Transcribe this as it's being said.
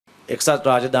එක්සත්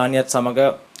රාජධානියත් සමග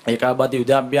ඒකාබද්ධ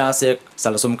යුද අභ්‍යාසයක්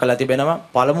සැලසුම් කළා තිබෙනවා.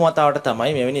 පළමු වතාවට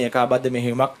තමයි මෙවැනි ඒකාබද්ධ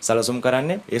මෙහෙයුමක් සැලසුම්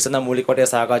කරන්නේ. ඒ සඳහා මූලික කොටය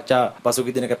සාකච්ඡා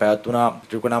පසුගිය දිනක පැවැත්වුණා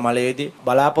ත්‍රිකුණාමලයේදී.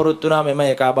 බලාපොරොත්තු වුණා මෙම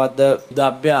ඒකාබද්ධ යුද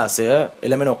අභ්‍යාසය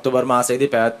එළඹෙන ඔක්තෝබර් මාසයේදී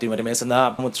පැවැත්වීමට. මේ සඳහා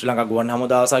ශ්‍රී ලංකා ගුවන්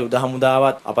හමුදාව සහ යුද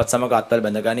හමුදාවත් අපත් සමග අත්වල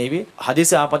බැඳ ගනීවි.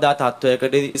 හදිසි ආපදා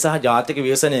තත්ත්වයකදී සහ ජාතික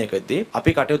ව්‍යසනයකදී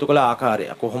අපි කටයුතු කළ ආකාරය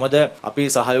කොහොමද අපි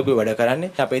සහයෝගය වැඩ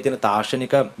කරන්නේ? අපේ තියෙන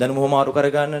තාක්ෂණික දැනුම හොමාරු කර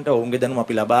ගන්නට, ඔවුන්ගේ දැනුම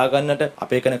අපි ලබා ගන්නට,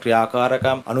 අපේ කරන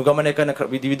ක්‍රියාකාරකම් අනුගමනය කරන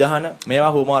විධිවිධාන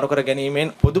මේවා හුවමාරු කර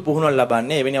ගැනීමෙන් පොදු පුහුණුවක්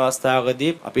ලබන්නේ එවැනි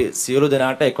අවස්ථාවකදී අපි සියලු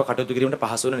දෙනාට එක්ව කටයුතු කිරීමට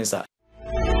පහසු වෙන නිසා.